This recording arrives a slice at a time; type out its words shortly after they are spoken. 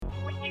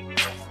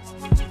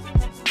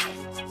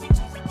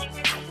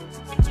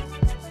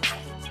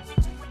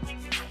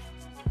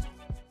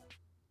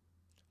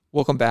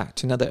Welcome back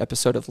to another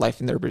episode of Life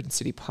in the Urban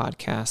City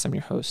podcast. I'm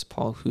your host,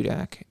 Paul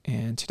Hudak,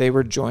 and today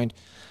we're joined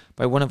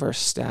by one of our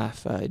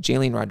staff,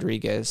 Jaylene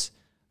Rodriguez.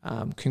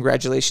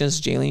 Congratulations,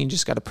 Jaylene, you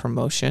just got a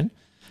promotion.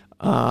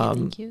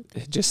 Thank you.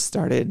 It just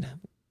started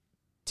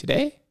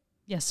today?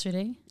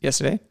 Yesterday,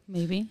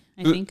 maybe,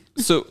 I think.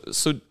 So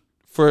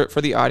for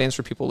the audience,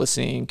 for people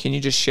listening, can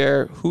you just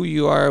share who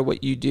you are,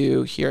 what you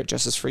do here at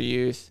Justice for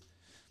Youth,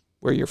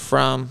 where you're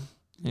from,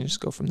 and just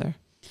go from there?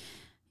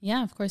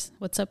 Yeah, of course.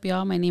 What's up,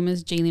 y'all? My name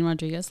is Jaylene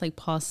Rodriguez, like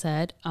Paul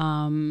said.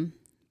 Born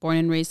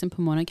and raised in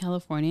Pomona,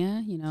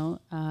 California.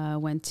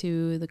 Went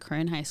to the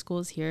current high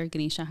schools here,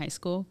 Ganesha High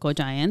School. Go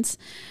Giants.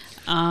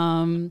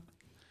 I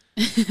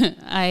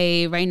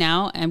right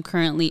now am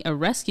currently a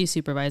rescue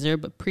supervisor,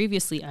 but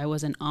previously I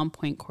was an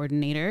on-point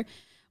coordinator.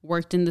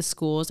 Worked in the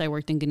schools. I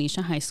worked in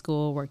Ganesha High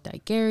School, worked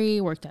at Gary,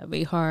 worked at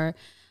Vehar,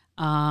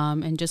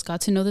 and just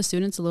got to know the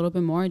students a little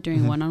bit more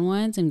during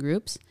one-on-ones and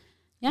groups.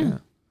 Yeah.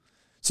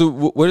 So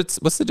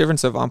what's the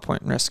difference of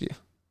on-point and rescue?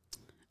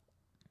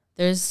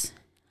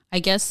 I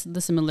guess the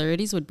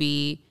similarities would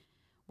be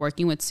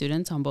working with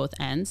students on both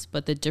ends,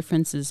 but the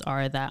differences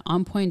are that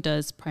on-point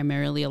does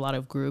primarily a lot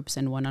of groups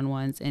and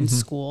one-on-ones in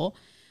school.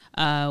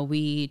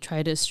 We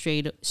try to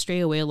stray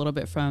away a little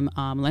bit from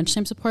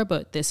lunchtime support,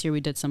 but this year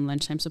we did some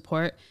lunchtime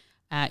support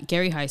at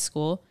Gary High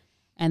School.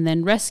 And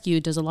then rescue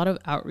does a lot of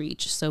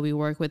outreach. So we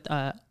work with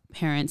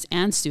parents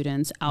and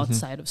students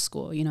outside of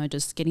school,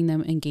 just getting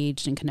them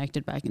engaged and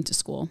connected back into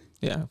school.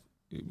 Yeah.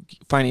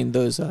 Finding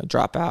those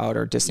dropout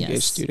or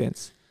disengaged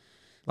students.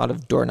 A lot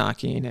of door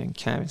knocking and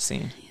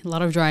canvassing. A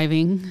lot of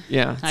driving.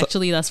 Yeah.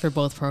 Actually, that's for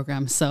both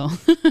programs. So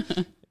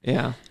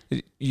yeah.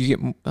 You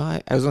get,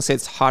 I was going to say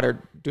it's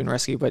hotter doing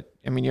rescue, but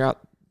I mean, you're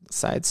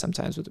outside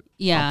sometimes with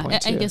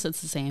I guess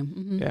it's the same.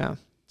 Mm-hmm. Yeah.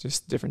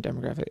 Just different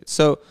demographics.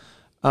 So,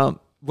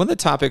 one of the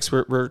topics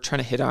we're trying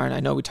to hit on, I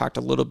know we talked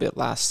a little bit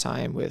last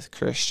time with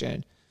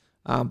Christian,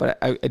 but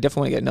I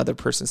definitely want to get another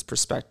person's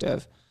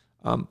perspective,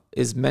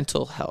 is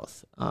mental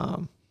health.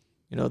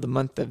 The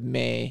month of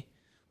May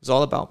was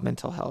all about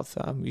mental health.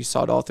 You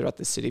saw it all throughout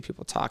the city,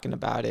 people talking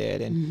about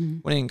it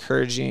and when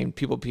encouraging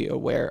people to be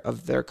aware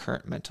of their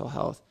current mental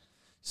health.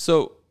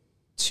 So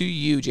to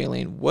you,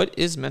 Jaylene, what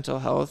is mental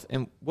health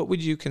and what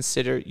would you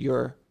consider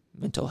your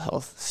mental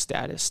health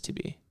status to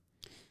be?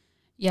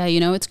 Yeah,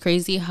 it's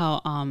crazy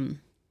how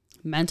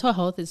mental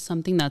health is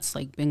something that's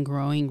like been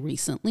growing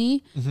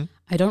recently.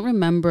 I don't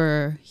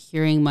remember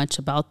hearing much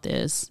about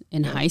this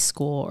in high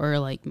school or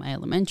like my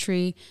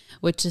elementary,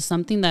 which is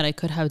something that I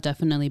could have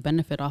definitely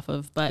benefit off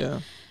of.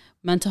 But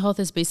mental health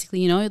is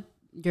basically,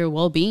 your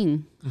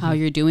well-being, how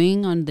you're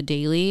doing on the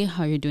daily,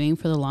 how you're doing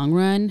for the long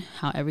run,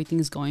 how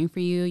everything's going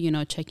for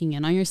you, checking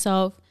in on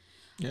yourself.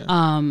 Yeah.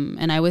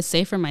 And I would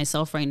say for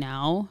myself right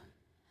now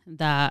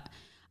that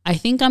I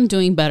think I'm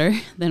doing better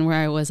than where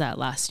I was at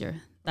last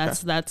year.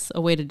 That's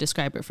a way to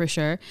describe it for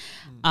sure.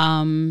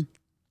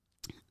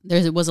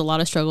 There was a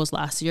lot of struggles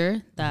last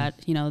year that,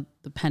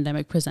 the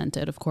pandemic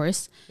presented, of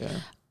course. Yeah.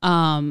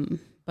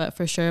 But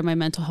for sure, my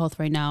mental health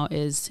right now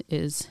is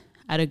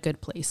at a good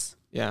place.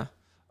 Yeah.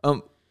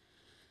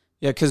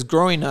 Because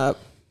growing up,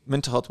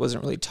 mental health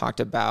wasn't really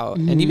talked about.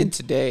 And even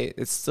today,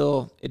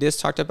 it is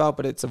talked about,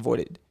 but it's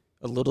avoided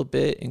a little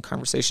bit in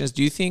conversations.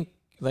 Do you think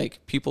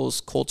like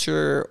people's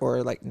culture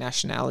or like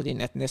nationality and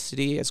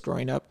ethnicity as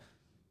growing up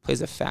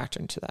plays a factor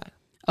into that?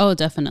 Oh,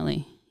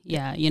 definitely.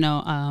 Yeah.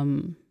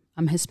 I'm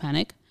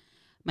Hispanic.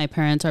 My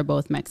parents are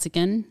both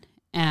Mexican.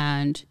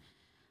 And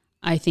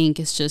I think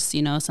it's just,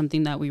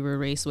 something that we were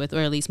raised with, or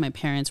at least my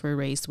parents were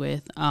raised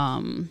with,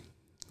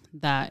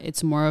 that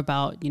it's more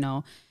about,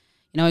 ignore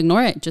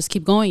it. Just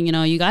keep going.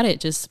 You got it.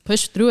 Just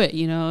push through it.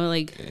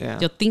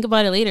 You'll think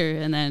about it later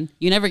and then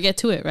you never get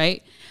to it.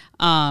 Right.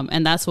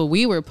 And that's what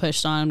we were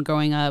pushed on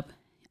growing up.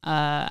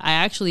 I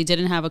actually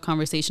didn't have a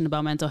conversation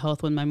about mental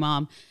health with my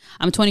mom.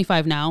 I'm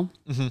 25 now.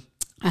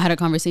 I had a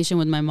conversation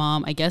with my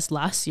mom, I guess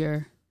last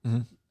year.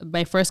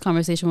 My first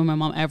conversation with my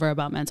mom ever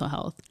about mental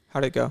health.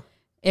 How'd it go?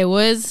 It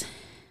was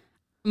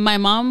my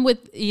mom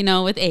with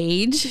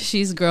age.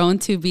 She's grown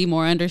to be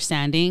more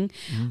understanding.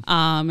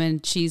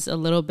 And she's a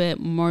little bit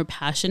more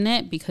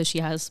passionate because she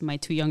has my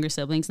two younger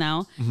siblings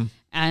now.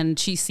 And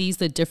she sees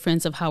the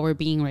difference of how we're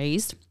being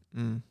raised.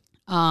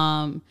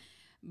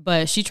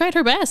 But she tried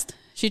her best.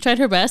 She tried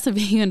her best of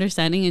being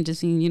understanding and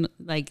just being,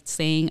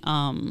 saying,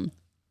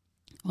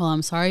 well,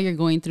 I'm sorry you're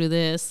going through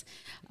this.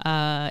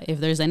 If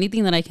there's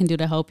anything that I can do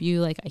to help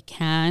you, I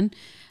can.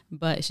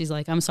 But she's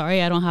like, I'm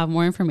sorry I don't have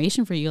more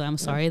information for you. I'm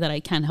sorry that I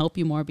can't help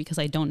you more because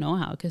I don't know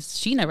how. Because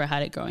she never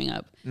had it growing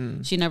up.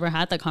 She never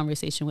had that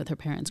conversation with her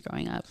parents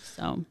growing up.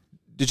 So,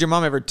 did your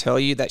mom ever tell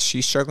you that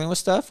she's struggling with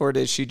stuff? Or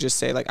did she just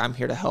say, I'm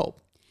here to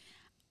help?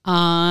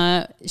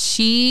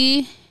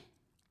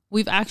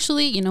 We've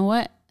actually, you know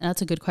what?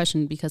 That's a good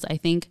question because I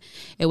think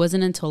it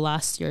wasn't until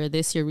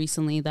this year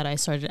recently that I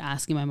started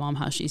asking my mom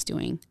how she's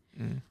doing.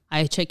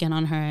 I check in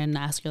on her and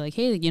ask her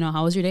hey,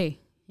 how was your day?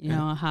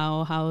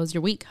 How was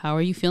your week? How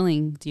are you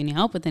feeling? Do you need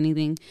help with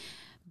anything?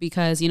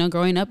 Because,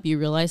 growing up, you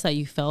realize that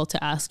you failed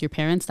to ask your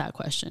parents that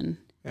question.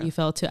 You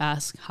fail to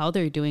ask how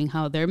they're doing,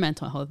 how their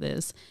mental health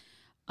is.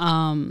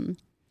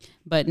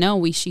 But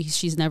no,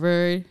 she's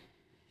never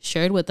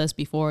shared with us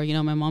before. You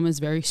know, my mom is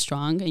very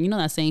strong, and you know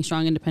that saying,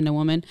 strong, independent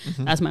woman.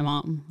 That's my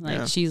mom.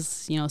 Like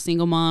she's, you know,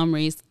 single mom,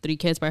 raised 3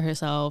 kids by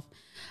herself.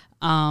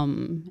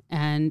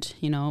 And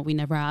you know, we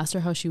never asked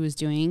her how she was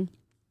doing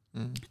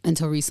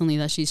until recently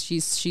that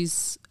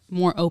she's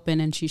more open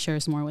and she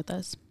shares more with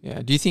us.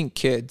 Yeah. Do you think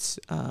kids,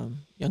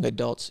 young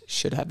adults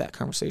should have that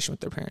conversation with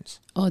their parents?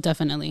 Oh,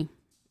 definitely.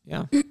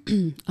 Yeah.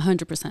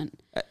 100%.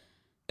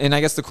 And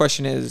I guess the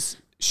question is,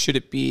 should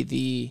it be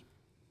the,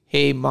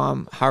 hey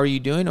mom, how are you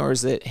doing? Or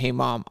is it, hey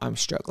mom, I'm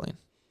struggling?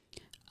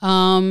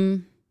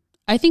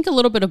 I think a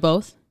little bit of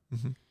both.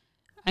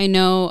 I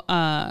know,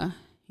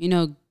 you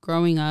know,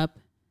 growing up,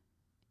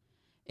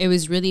 it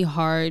was really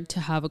hard to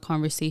have a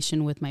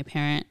conversation with my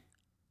parent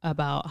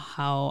about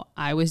how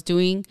I was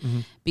doing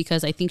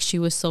because I think she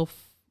was so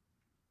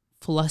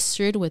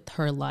flustered with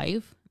her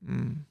life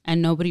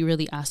and nobody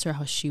really asked her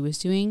how she was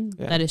doing.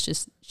 That it's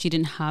just, she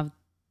didn't have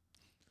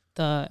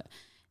the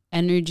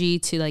energy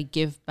to like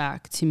give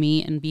back to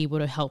me and be able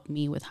to help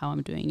me with how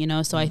I'm doing, you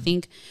know? So I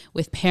think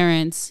with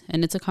parents,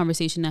 and it's a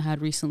conversation I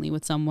had recently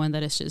with someone,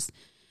 that it's just,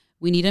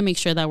 we need to make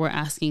sure that we're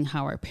asking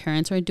how our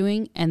parents are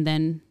doing. And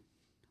then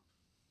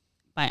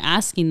by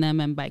asking them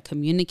and by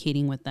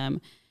communicating with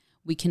them,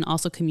 we can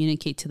also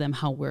communicate to them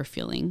how we're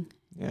feeling.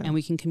 And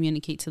we can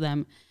communicate to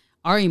them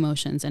our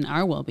emotions and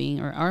our well-being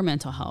or our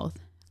mental health.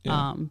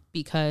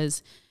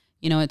 Because,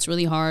 you know, it's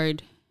really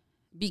hard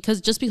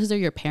because just because they're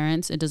your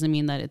parents, it doesn't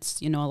mean that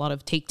it's, you know, a lot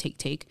of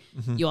take.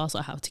 You also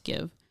have to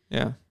give.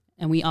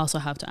 And we also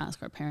have to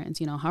ask our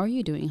parents, you know, how are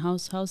you doing?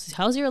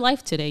 How's your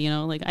life today? You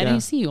know, like I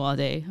didn't see you all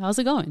day. How's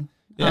it going?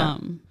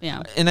 And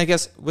I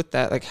guess with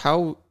that, like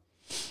how,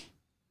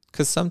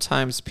 because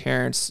sometimes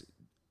parents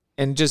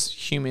and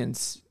just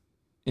humans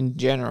in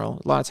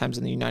general, a lot of times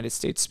in the United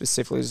States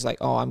specifically, is like,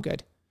 oh, I'm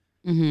good.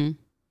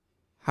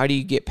 How do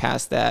you get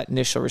past that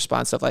initial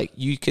response of like,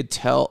 you could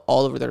tell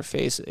all over their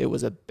face it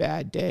was a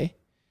bad day,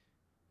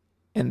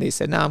 and they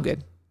said, no, I'm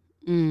good.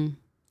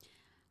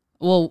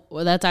 Well,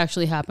 that's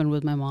actually happened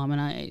with my mom,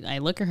 and I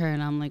look at her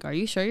and I'm like, are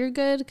you sure you're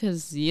good?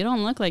 Because you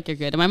don't look like you're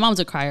good. And my mom's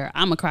a crier.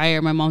 I'm a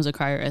crier. My mom's a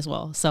crier as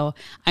well. So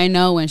I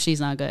know when she's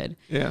not good.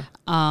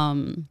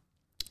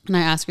 And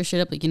I ask her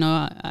straight up, like, you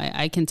know,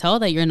 I can tell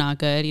that you're not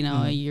good. You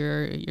know,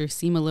 you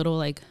seem a little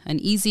like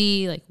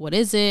uneasy. Like, what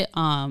is it?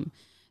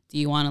 Do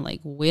you want to like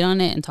wait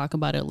on it and talk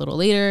about it a little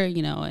later?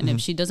 You know, and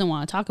if she doesn't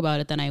want to talk about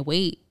it, then I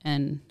wait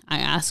and I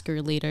ask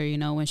her later, you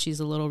know, when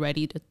she's a little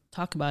ready to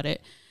talk about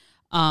it.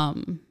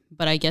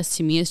 But I guess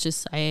to me, it's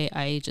just,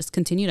 I just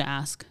continue to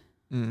ask.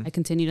 I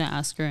continue to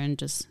ask her and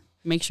just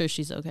make sure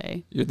she's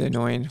okay. You're the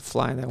annoying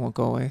fly that won't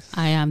go away.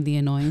 I am the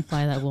annoying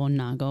fly that will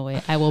not go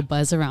away. I will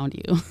buzz around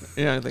you.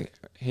 Like,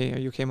 hey, are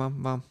you okay,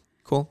 mom? Mom,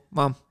 cool,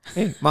 mom.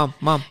 Hey, mom.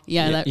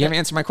 Yeah, you haven't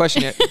answered my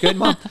question yet. Good,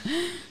 mom.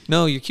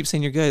 No, you keep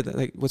saying you're good.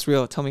 Like, what's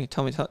real? Tell me,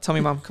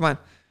 mom. Come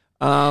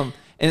on.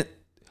 And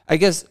I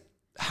guess,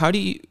 how do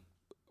you?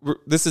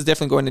 This is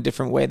definitely going a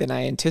different way than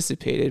I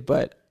anticipated.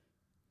 But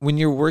when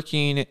you're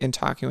working and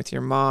talking with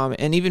your mom,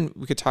 and even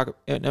we could talk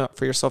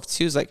for yourself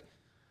too, is like,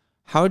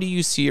 how do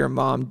you see your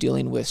mom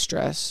dealing with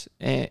stress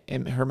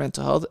and her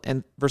mental health,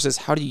 and versus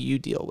how do you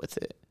deal with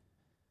it?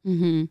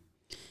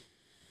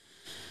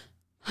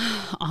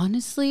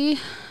 Honestly,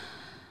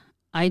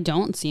 I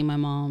don't see my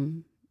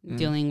mom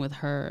dealing with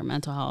her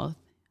mental health.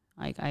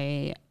 Like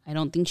I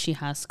don't think she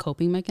has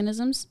coping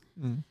mechanisms.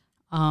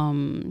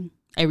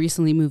 I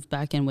recently moved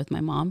back in with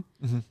my mom.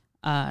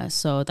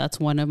 So that's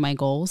one of my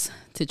goals,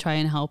 to try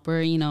and help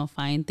her, you know,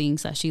 find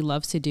things that she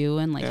loves to do,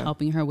 and like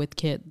helping her with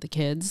the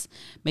kids,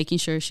 making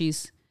sure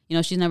she's, you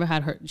know, she's never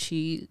had her,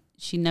 she's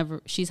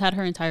had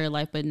her entire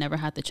life, but never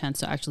had the chance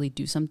to actually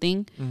do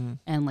something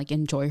and like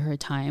enjoy her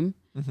time.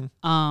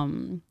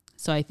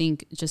 So I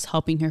think just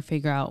helping her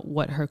figure out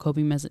what her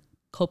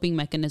coping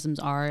mechanisms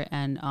are,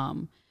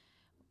 and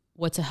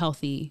what's a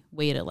healthy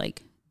way to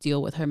like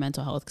deal with her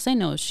mental health. Cause I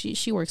know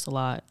she works a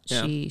lot.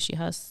 She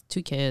has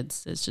 2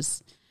 kids.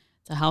 It's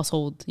a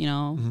household, you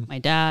know, my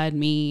dad,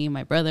 me,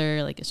 my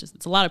brother, like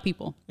it's a lot of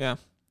people.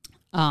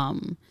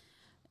 And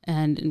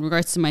in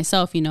regards to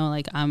myself, you know,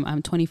 like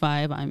I'm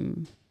 25,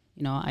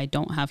 you know, I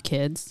don't have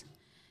kids.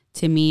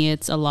 To me,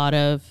 it's a lot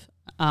of,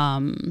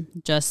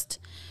 just,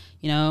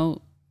 you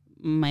know,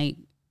 my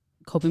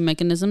coping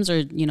mechanisms, or,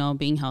 you know,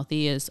 being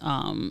healthy is,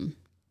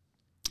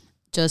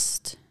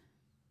 just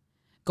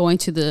going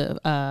to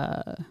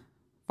the,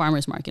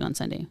 farmer's market on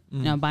Sunday,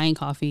 you know, buying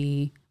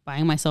coffee,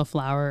 buying myself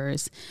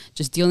flowers,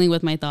 just dealing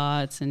with my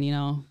thoughts, and, you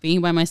know,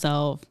 being by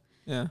myself.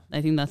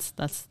 I think that's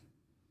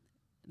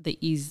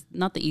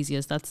not the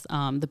easiest. That's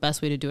the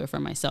best way to do it for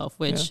myself,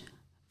 which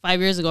 5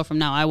 years ago from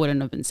now, I would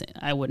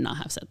not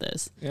have said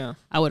this.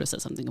 I would have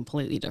said something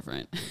completely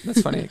different.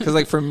 That's funny. Cause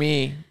like for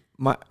me,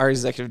 our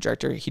executive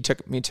director, he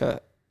took me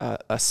to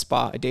a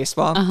day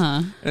spa.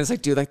 And it's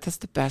like, dude, like that's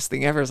the best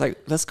thing ever. It's like,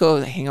 let's go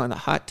hang out in the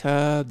hot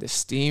tub, the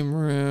steam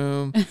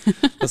room.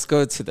 Let's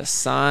go to the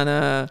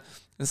sauna.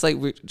 It's like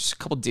we're just a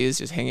couple dudes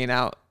just hanging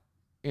out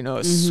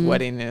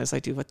sweating, and it's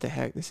like, dude, what the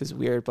heck? This is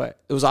weird, but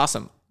it was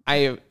awesome.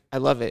 I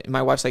love it. And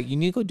my wife's like, you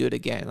need to go do it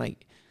again.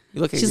 Like,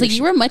 you look. She's like,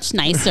 you were much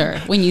nicer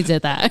when you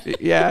did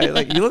that. Yeah,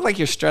 like you look like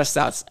you're stressed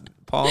out,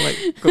 Paul. Like,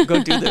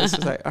 go do this.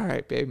 It's like, all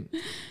right, babe.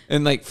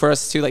 And like for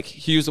us too, like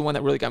he was the one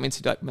that really got me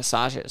into like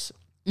massages.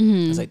 I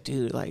was like,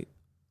 dude, like,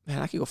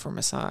 man, I could go for a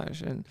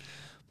massage. And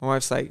my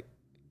wife's like,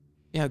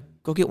 yeah,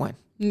 go get one.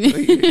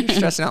 Like, you're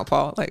stressing out,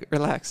 Paul. Like,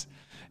 relax.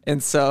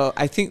 And so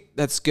I think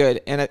that's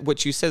good. And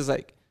what you said is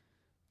like,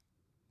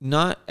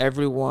 not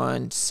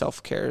everyone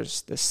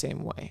self-cares the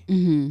same way.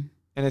 And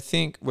I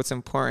think what's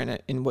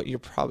important in what you're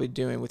probably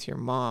doing with your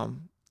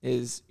mom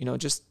is,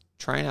 just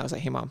trying out. I was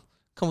like, hey, mom,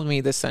 come with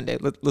me this Sunday.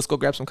 Let's go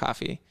grab some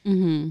coffee.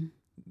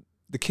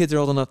 The kids are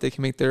old enough they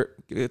can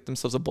get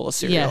themselves a bowl of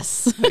cereal.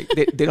 Yes. Like,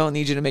 they don't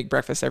need you to make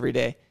breakfast every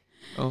day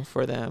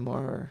for them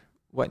or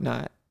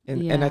whatnot.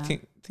 And I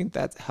think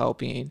that's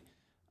helping.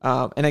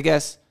 And I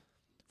guess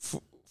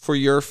for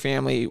your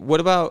family,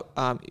 what about,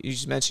 you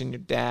just mentioned your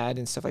dad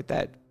and stuff like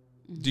that.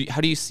 Do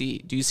you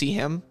see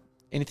him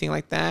anything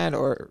like that?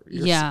 Or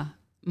yeah,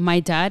 my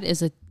dad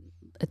is a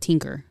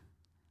tinker,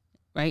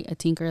 right? A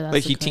tinker. That's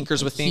like he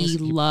tinkers with things. He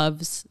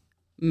loves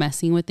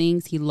messing with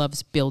things. He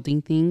loves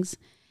building things,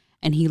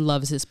 and he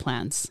loves his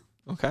plants.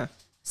 Okay.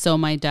 So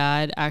my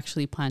dad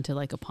actually planted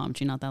like a palm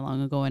tree not that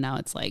long ago, and now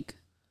it's like,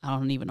 I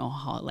don't even know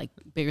how, like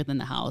bigger than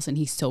the house, and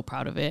he's so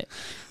proud of it.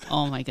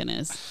 Oh my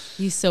goodness.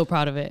 He's so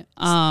proud of it.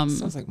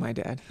 Sounds like my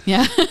dad.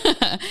 Yeah.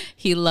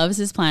 He loves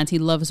his plants. He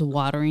loves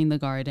watering the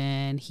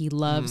garden. He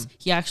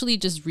actually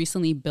just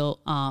recently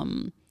built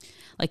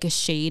like a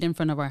shade in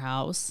front of our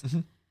house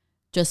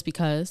just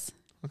because.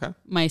 Okay.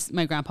 My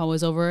grandpa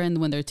was over, and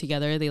when they're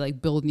together, they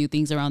like build new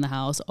things around the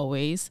house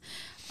always.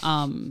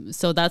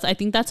 So I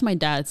think that's my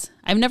dad's.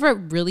 I've never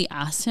really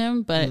asked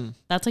him, but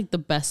that's like the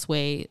best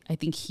way. I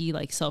think he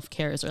like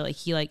self-cares, or like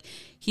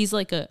he's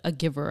like a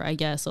giver, I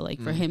guess. So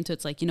like for him to,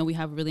 it's like, we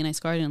have a really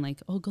nice garden. Like,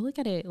 oh, go look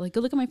at it. Like,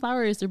 go look at my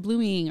flowers. They're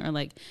blooming. Or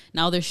like,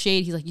 now there's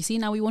shade. He's like, you see,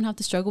 now we won't have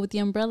to struggle with the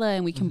umbrella,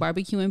 and we can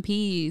barbecue in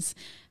peace.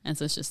 And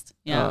so it's just,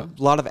 a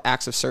lot of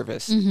acts of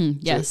service.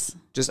 Yes.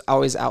 Just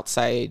always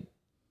outside,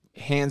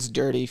 hands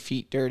dirty,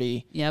 feet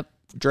dirty. Yep.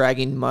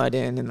 Dragging mud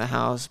in the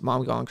house.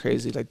 Mom going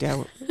crazy. Like,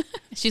 Dad.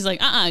 She's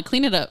like,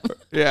 clean it up.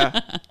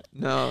 Yeah.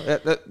 No.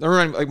 That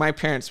remember, like my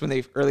parents, when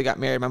they early got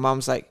married, my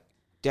mom's like,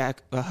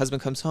 Dad,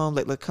 husband comes home,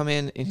 like, come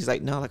in. And he's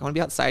like, no, like, I want to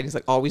be outside. And he's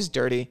like, always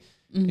dirty.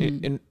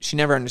 And she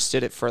never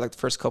understood it for like the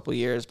first couple of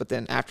years. But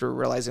then after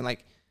realizing,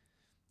 like,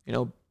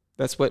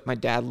 that's what my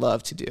dad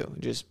loved to do.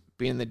 Just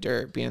be in the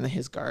dirt, be in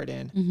his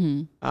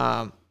garden.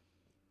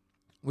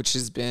 Which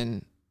has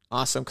been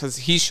awesome because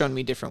he's shown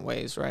me different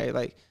ways, right?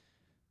 Like,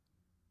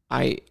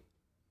 I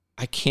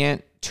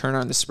can't turn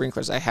on the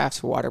sprinklers. I have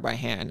to water by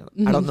hand.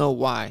 I don't know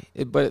why,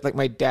 but like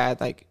my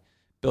dad like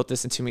built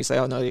this into me. He's like,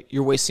 oh no,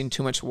 you're wasting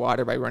too much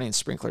water by running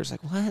sprinklers.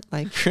 Like, what?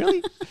 Like,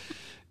 really?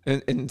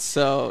 and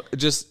so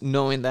just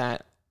knowing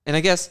that, and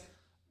I guess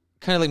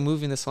kind of like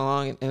moving this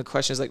along, and the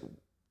question is like,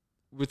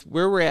 with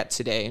where we're at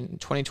today in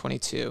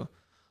 2022,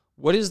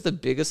 what is the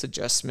biggest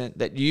adjustment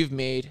that you've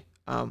made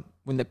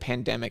when the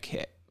pandemic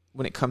hit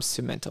when it comes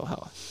to mental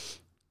health?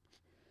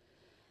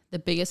 The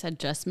biggest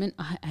adjustment,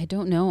 I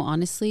don't know,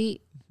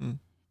 honestly.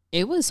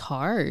 It was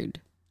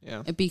hard.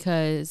 Yeah.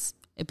 Because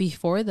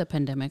before the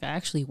pandemic, I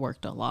actually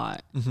worked a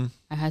lot.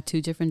 I had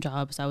 2 different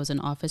jobs. I was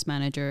an office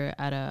manager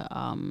at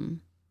a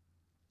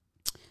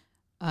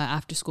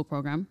after school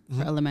program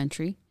for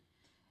elementary.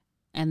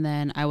 And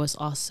then I was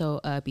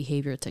also a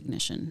behavior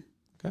technician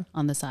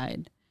on the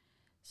side.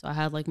 So I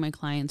had like my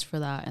clients for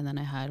that. And then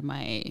I had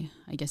my,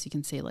 I guess you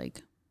can say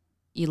like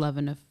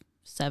 11 to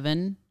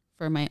 7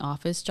 for my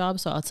office job.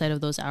 So outside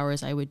of those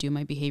hours, I would do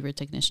my behavior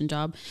technician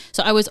job.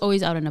 So I was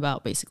always out and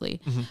about,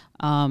 basically.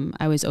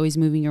 I was always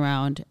moving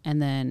around.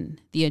 And then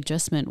the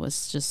adjustment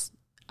was just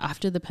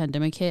after the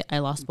pandemic hit, I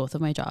lost both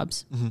of my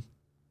jobs.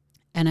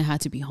 And I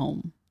had to be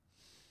home.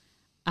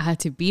 I had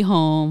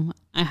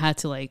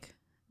to like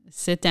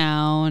sit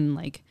down,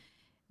 like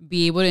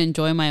be able to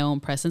enjoy my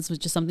own presence,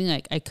 which is something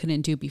like I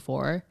couldn't do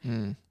before.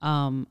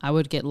 I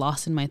would get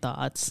lost in my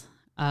thoughts.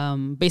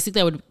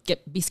 Basically I would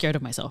be scared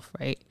of myself,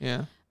 right?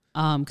 Yeah.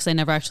 Because I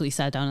never actually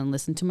sat down and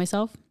listened to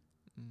myself.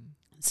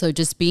 So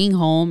just being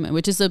home,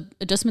 which is a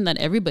adjustment that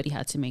everybody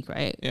had to make,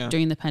 right? Yeah.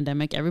 During the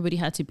pandemic, everybody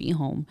had to be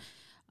home.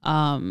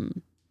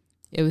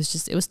 It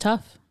was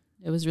tough.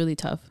 It was really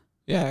tough.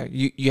 Yeah.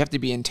 You have to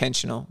be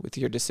intentional with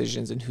your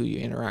decisions and who you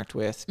interact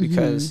with,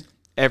 because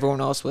everyone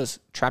else was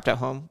trapped at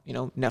home,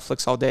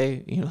 Netflix all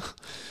day,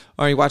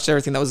 or you watched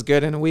everything that was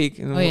good in a week.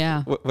 And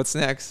what's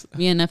next?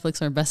 Me and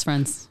Netflix are best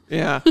friends.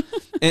 Yeah.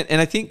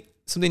 and I think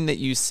something that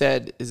you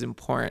said is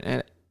important,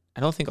 and I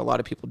don't think a lot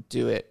of people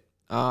do it,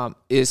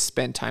 is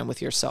spend time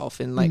with yourself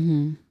and like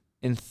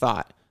in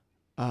thought.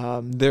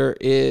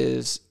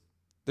 There's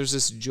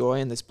this joy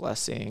and this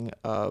blessing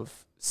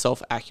of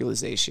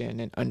self-actualization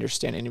and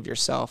understanding of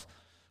yourself.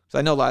 So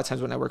I know a lot of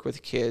times when I work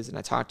with kids and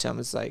I talk to them,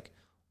 it's like,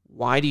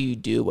 why do you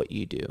do what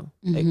you do?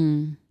 Like,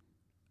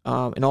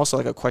 and also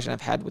like a question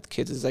I've had with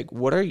kids is like,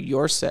 what are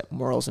your set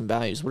morals and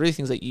values? What are the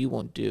things that you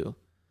won't do?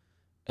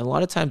 And a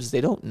lot of times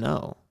they don't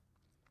know.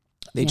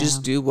 They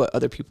just do what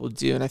other people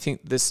do. And I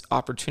think this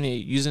opportunity,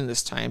 using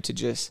this time to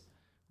just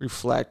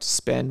reflect,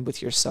 spend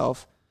with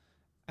yourself,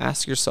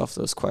 ask yourself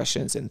those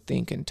questions and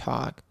think and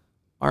talk,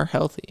 are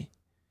healthy.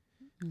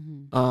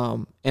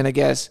 And I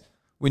guess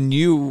when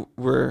you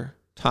were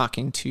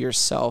talking to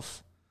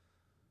yourself,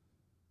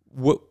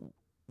 what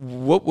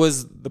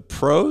was the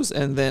pros?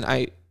 And then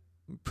I'm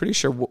pretty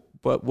sure,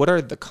 but what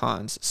are the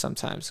cons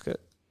sometimes?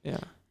 Yeah.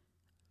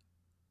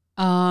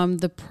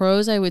 The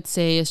pros, I would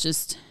say, is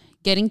just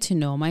getting to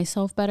know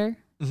myself better.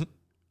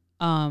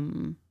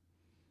 You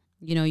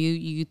know,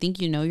 you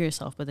think you know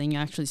yourself, but then you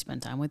actually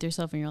spend time with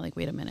yourself and you're like,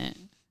 wait a minute,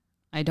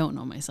 I don't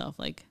know myself.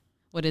 Like,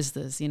 what is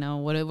this? You know,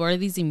 what are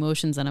these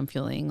emotions that I'm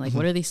feeling? Like,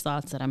 what are these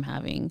thoughts that I'm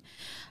having?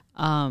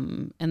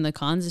 And the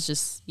cons is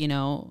just, you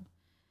know,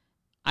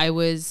 I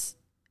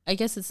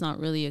guess it's not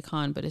really a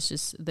con, but it's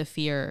just the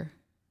fear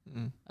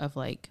of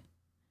like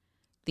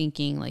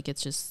thinking like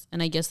it's just,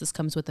 and I guess this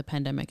comes with the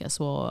pandemic as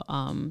well,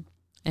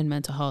 and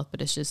mental health,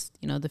 but it's just,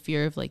 you know, the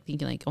fear of like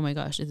thinking like, oh my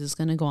gosh, is this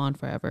going to go on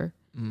forever?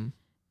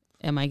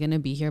 Am I going to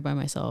be here by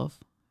myself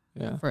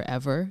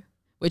forever?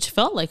 Which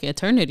felt like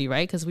eternity,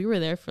 right? Because we were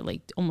there for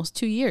like almost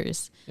 2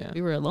 years.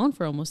 We were alone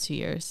for almost 2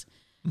 years.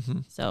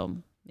 So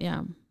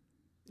that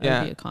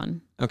would be a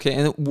con. Okay.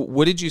 And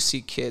what did you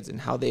see kids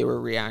and how they were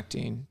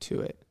reacting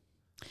to it?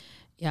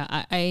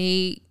 Yeah,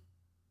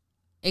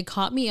 it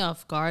caught me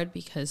off guard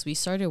because we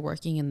started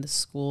working in the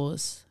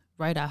schools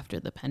right after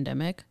the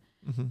pandemic.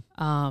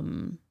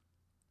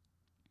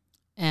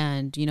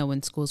 And, you know,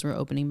 when schools were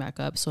opening back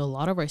up, so a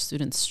lot of our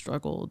students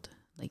struggled.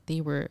 Like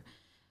the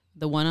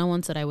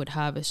one-on-ones that I would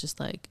have is just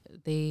like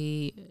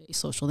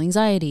social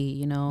anxiety,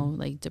 you know,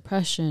 like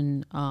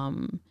depression.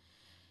 And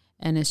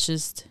it's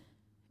just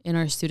in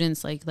our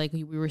students, like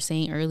we were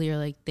saying earlier,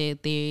 like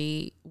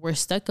they were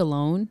stuck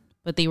alone,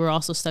 but they were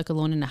also stuck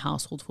alone in a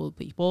household full of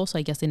people. So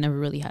I guess they never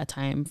really had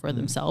time for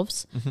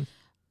themselves.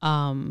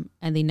 And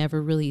they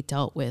never really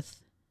dealt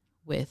with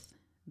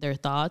their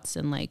thoughts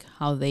and like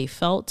how they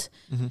felt.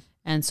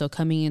 And so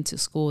coming into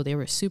school, they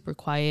were super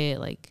quiet.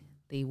 Like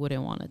they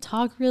wouldn't want to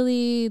talk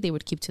really. They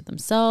would keep to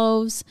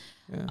themselves.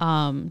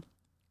 And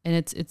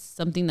it's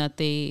something that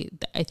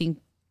I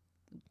think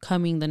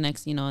coming in the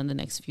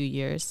next few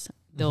years,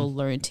 they'll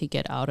learn to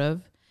get out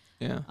of.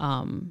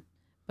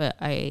 But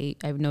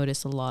I've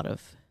noticed a lot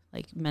of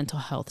like mental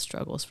health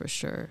struggles for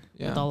sure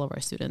with all of our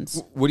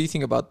students. What do you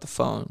think about the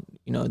phone?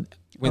 You know,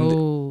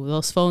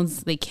 those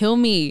phones, they kill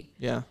me.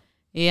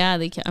 Yeah,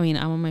 I mean,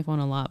 I'm on my phone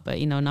a lot, but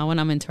you know, not when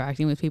I'm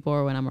interacting with people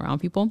or when I'm around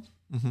people.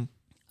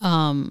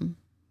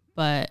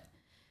 But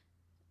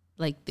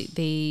like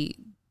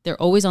they're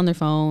always on their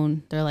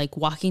phone. They're like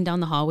walking down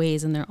the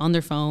hallways and they're on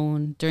their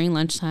phone. During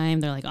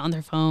lunchtime, they're like on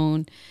their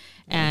phone.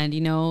 And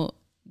you know,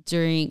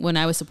 when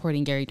I was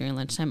supporting Gary during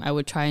lunchtime, I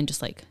would try and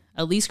just like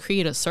at least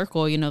create a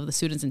circle, you know, of the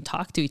students and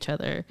talk to each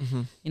other.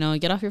 You know,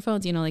 get off your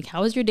phones. You know, like,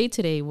 how was your day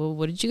today? Well,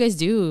 what did you guys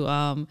do?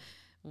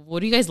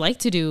 What do you guys like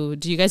to do?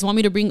 Do you guys want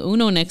me to bring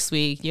Uno next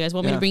week? Do you guys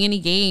want me to bring any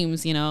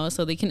games, you know,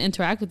 so they can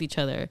interact with each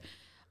other?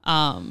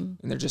 And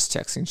they're just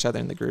texting each other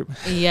in the group.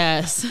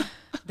 Yes.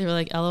 They were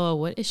like, LOL,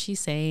 what is she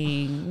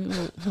saying?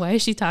 Why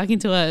is she talking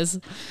to us?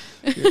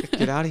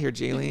 Get out of here,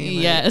 Jaylene.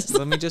 Like, yes.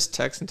 Let me just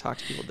text and talk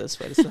to people this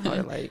way. This is how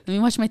I like. Let me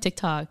watch my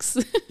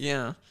TikToks.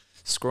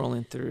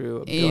 Scrolling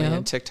through a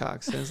billion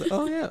TikToks. And it's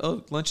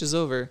like, lunch is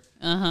over.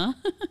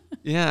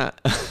 Yeah.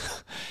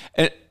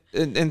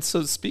 And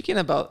so speaking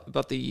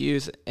about the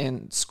youth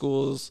and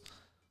schools,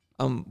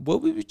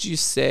 what would you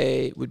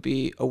say would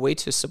be a way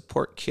to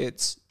support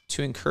kids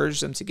to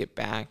encourage them to get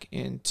back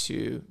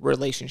into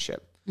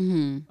relationship?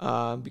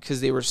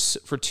 Because they were,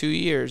 for 2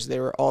 years, they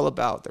were all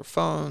about their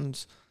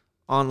phones,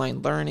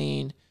 online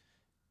learning,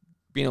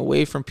 being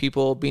away from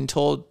people, being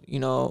told, you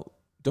know,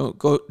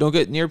 don't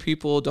get near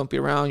people, don't be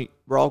around,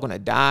 we're all going to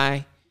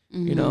die.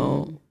 You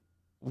know,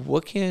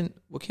 what can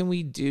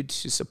we do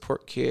to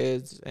support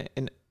kids,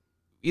 and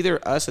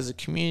either us as a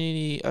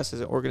community, us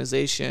as an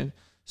organization,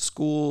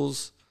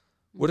 schools?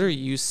 What are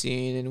you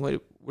seeing, and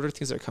what are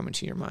things that are coming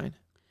to your mind?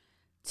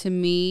 To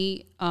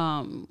me,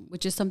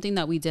 which is something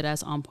that we did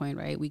as On Point,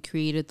 right? We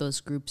created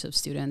those groups of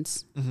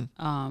students,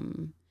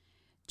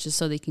 just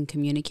so they can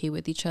communicate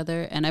with each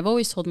other. And I've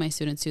always told my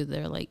students too,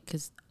 they're like,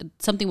 because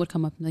something would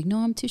come up, like, no,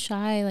 I'm too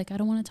shy. Like, I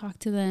don't want to talk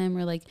to them.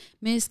 Or like,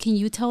 Miss, can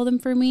you tell them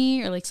for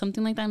me? Or like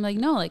something like that. I'm like,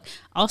 no, like,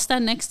 I'll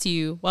stand next to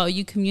you while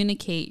you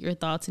communicate your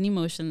thoughts and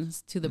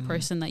emotions to the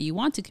person that you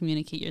want to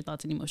communicate your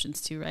thoughts and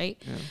emotions to,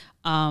 right?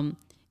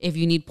 If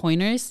you need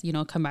pointers, you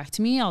know, come back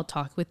to me. I'll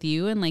talk with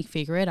you and like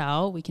figure it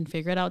out. We can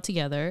figure it out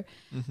together.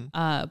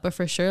 But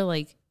for sure,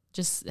 like,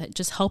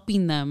 just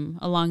helping them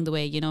along the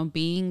way, you know,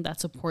 being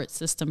that support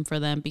system for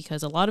them,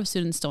 because a lot of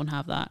students don't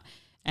have that.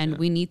 And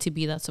we need to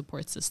be that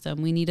support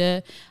system. We need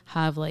to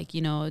have, like,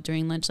 you know,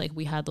 during lunch, like,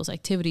 we had those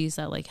activities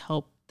that like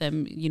help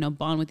them, you know,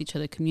 bond with each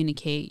other,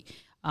 communicate.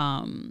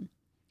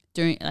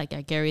 During, like,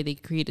 at Gary,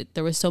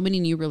 there were so many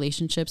new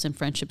relationships and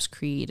friendships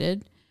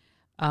created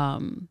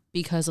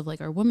because of like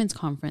our women's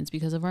conference,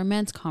 because of our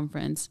men's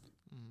conference.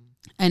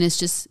 And it's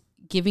just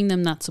giving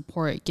them that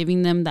support,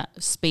 giving them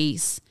that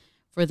space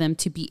for them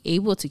to be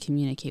able to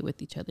communicate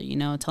with each other,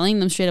 telling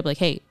them straight up like,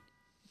 hey,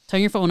 turn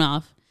your phone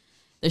off.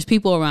 There's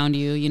people around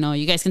you,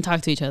 you guys can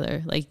talk to each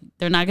other. Like,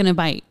 they're not going to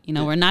bite,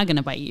 we're not going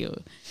to bite you.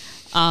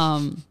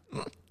 And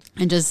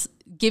just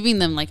giving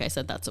them, like I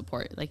said, that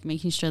support, like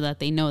making sure that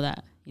they know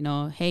that,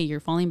 hey, you're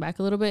falling back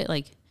a little bit.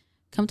 Like,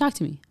 come talk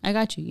to me. I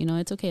got you.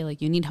 It's okay.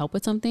 Like, you need help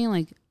with something.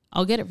 Like,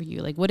 I'll get it for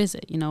you. Like, what is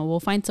it? We'll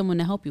find someone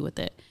to help you with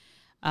it.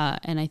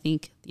 And I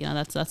think,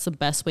 that's the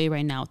best way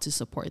right now to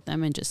support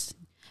them and just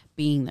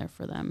being there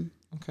for them.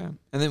 Okay.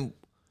 And then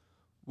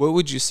what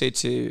would you say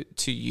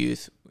to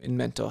youth in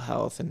mental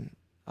health and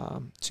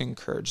to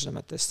encourage them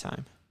at this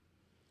time?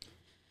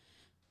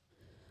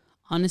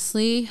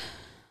 Honestly,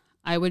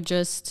 I would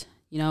just,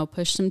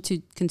 push them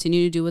to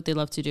continue to do what they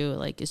love to do.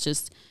 Like, it's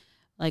just,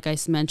 like I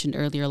mentioned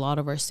earlier, a lot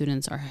of our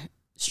students are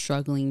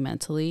struggling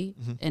mentally,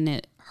 and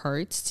it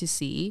hurts to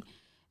see,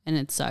 and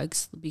it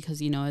sucks because,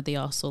 they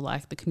also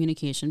lack the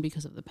communication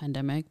because of the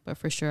pandemic. But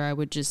for sure, I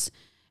would just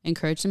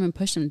encourage them and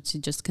push them to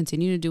just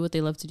continue to do what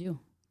they love to do.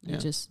 Yeah.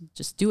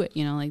 Just do it,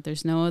 like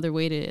there's no other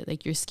way to,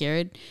 like, you're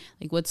scared.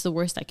 Like, what's the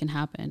worst that can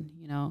happen?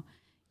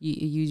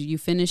 You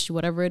finish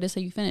whatever it is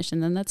that you finish,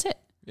 and then that's it.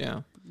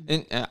 Yeah.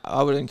 And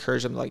I would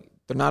encourage them, like,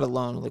 they're not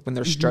alone. Like, when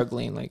they're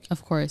struggling, like,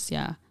 of course.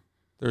 Yeah.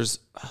 There's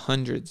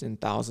hundreds and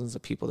thousands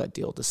of people that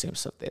deal with the same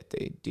stuff that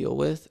they deal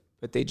with,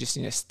 but they just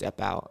need to step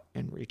out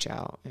and reach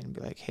out and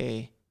be like,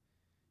 hey,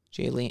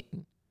 Jaylene.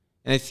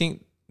 And I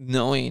think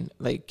knowing,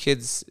 like,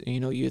 kids,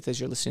 youth, as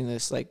you're listening to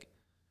this, like,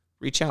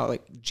 reach out.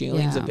 Like,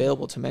 Jaylene's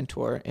available to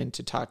mentor and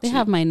to talk to. They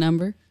have my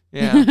number.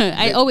 Yeah.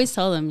 I always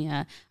tell them,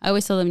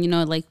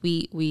 like,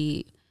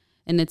 we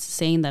and it's a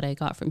saying that I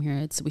got from here.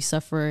 It's, we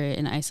suffer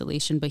in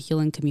isolation, but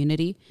heal in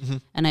community.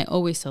 And I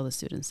always tell the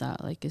students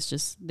that, like, it's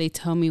just, they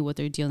tell me what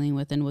they're dealing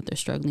with and what they're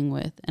struggling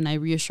with. And I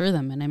reassure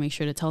them, and I make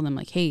sure to tell them,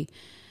 like, hey,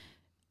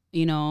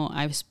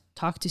 I've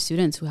talked to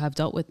students who have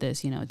dealt with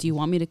this, do you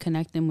want me to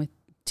connect them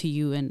to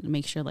you and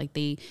make sure, like,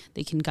 they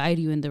can guide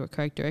you in the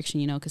correct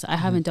direction, because I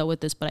haven't dealt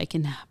with this, but I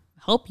can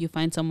help you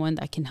find someone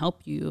that can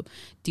help you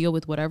deal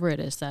with whatever it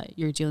is that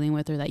you're dealing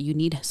with or that you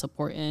need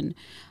support in.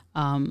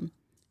 And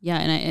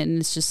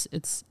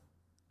it's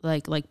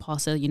like Paul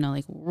said,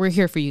 like, we're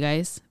here for you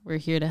guys. We're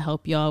here to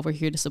help y'all. We're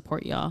here to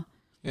support y'all.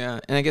 Yeah.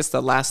 And I guess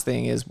the last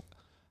thing is,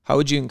 how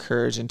would you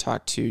encourage and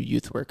talk to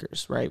youth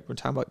workers, right? We're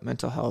talking about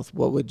mental health.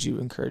 What would you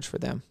encourage for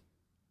them?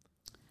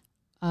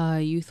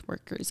 Youth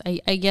workers.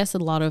 I guess a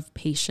lot of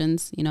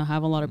patience,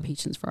 have a lot of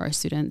patience for our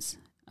students.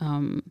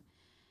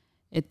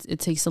 It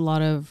takes a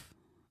lot of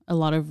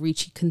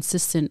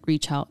consistent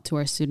reach out to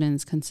our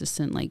students,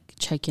 consistent, like,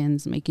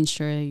 check-ins, making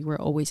sure we're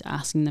always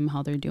asking them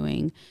how they're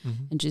doing,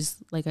 and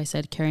just, like I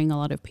said, carrying a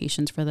lot of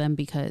patience for them,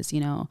 because,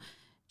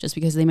 just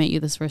because they met you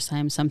this first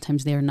time,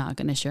 sometimes they're not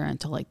going to share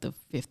until, like, the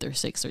 5th or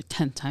 6th or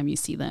 10th time you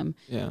see them.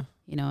 Yeah.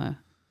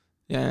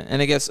 Yeah.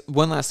 And I guess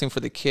one last thing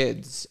for the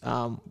kids,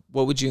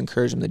 what would you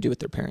encourage them to do with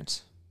their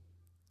parents?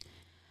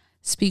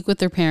 Speak with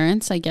their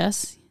parents, I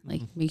guess.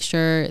 Like, make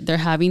sure they're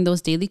having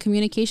those daily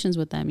communications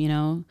with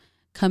them,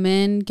 come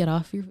in,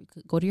 go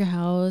to your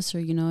house, or,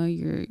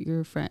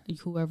 your friend,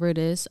 whoever it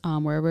is,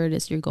 wherever it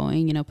is you're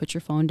going, put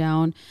your phone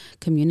down,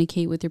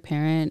 communicate with your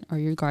parent or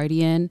your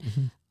guardian.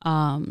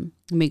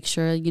 Make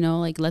sure,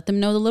 like, let them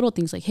know the little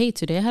things, like, hey,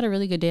 today I had a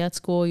really good day at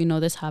school,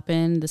 this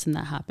happened, this and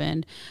that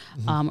happened.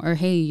 Or,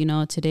 hey,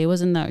 today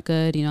wasn't that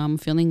good, I'm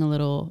feeling a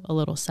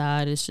little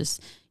sad. It's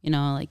just,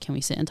 like, can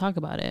we sit and talk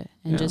about it?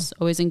 And just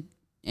always,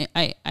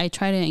 I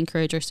try to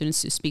encourage our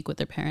students to speak with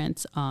their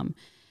parents,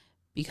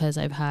 because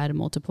I've had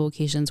multiple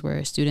occasions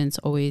where students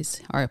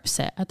always are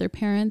upset at their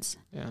parents,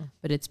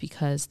 but it's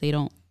because they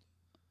don't,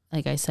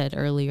 like I said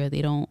earlier,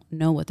 they don't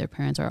know what their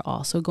parents are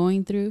also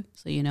going through.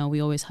 So, we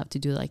always have to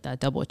do, like,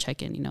 that double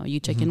check-in, you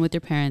check in with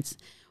your parents,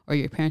 or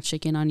your parents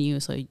check in on you,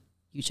 so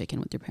you check in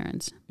with your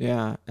parents.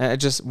 Yeah.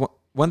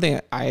 One thing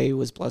I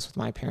was blessed with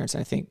my parents,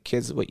 and I think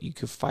kids, what you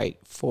could fight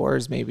for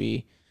is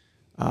maybe,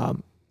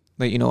 have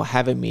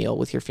a meal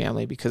with your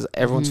family, because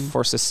everyone's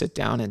forced to sit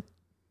down and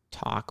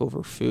talk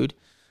over food.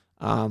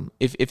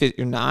 If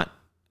you're not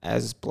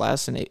as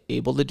blessed and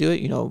able to do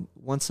it,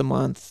 once a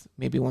month,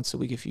 maybe once a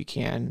week if you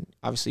can.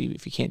 Obviously,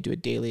 if you can't do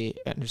it daily,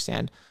 I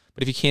understand.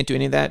 But if you can't do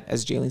any of that,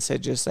 as Jaylene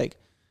said, just, like,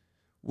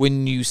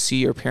 when you see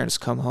your parents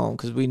come home,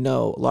 because we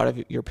know a lot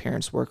of your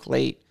parents work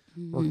late,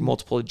 work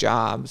multiple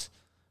jobs,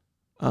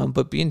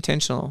 but be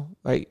intentional,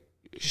 right?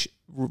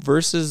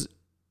 Versus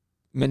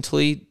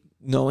mentally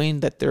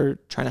knowing that they're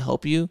trying to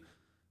help you,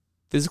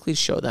 physically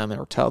show them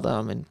or tell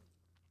them, and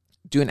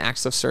do an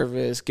acts of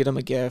service, get them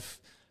a gift.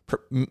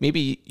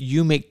 Maybe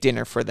you make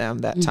dinner for them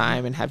that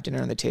time and have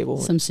dinner on the table.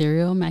 Some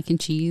cereal, mac and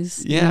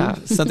cheese. Yeah,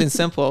 something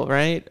simple,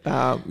 right?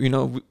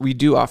 We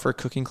do offer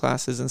cooking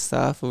classes and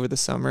stuff over the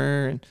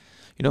summer, and,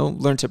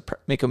 learn to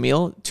make a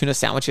meal, tuna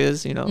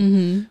sandwiches, I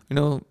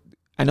know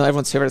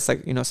everyone's favorite is,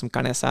 like, some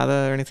carne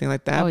asada or anything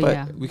like that,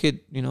 but we could,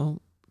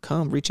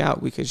 come, reach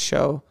out. We could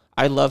show.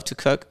 I love to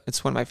cook.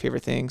 It's one of my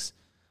favorite things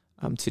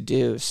to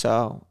do.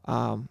 So,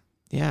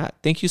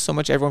 thank you so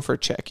much, everyone, for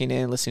checking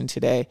in, listening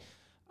today.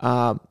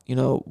 We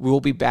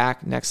will be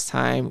back next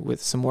time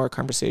with some more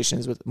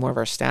conversations with more of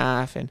our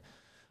staff, and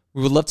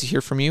we would love to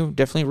hear from you.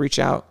 Definitely reach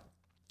out,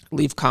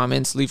 leave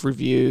comments, leave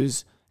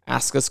reviews,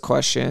 ask us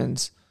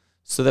questions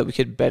so that we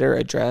could better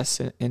address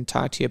and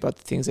talk to you about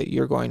the things that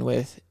you're going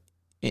with.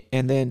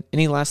 And then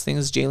any last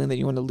things, Jaylene, that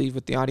you want to leave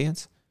with the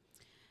audience?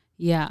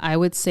 Yeah, I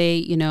would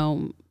say,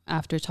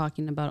 after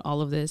talking about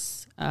all of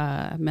this,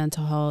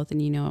 mental health,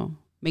 and,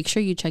 make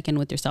sure you check in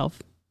with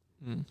yourself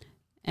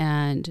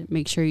and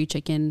make sure you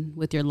check in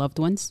with your loved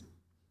ones.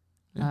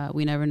 Yeah.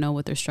 We never know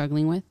what they're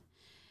struggling with.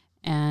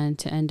 And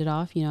to end it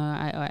off,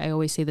 I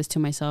always say this to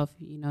myself,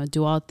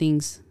 do all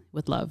things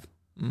with love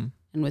and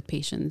with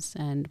patience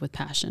and with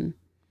passion.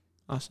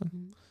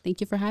 Awesome. Thank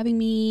you for having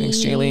me. Thanks,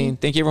 Jaylene.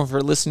 Thank you everyone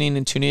for listening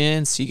and tuning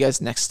in. See you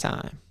guys next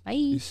time. Bye.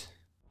 Peace.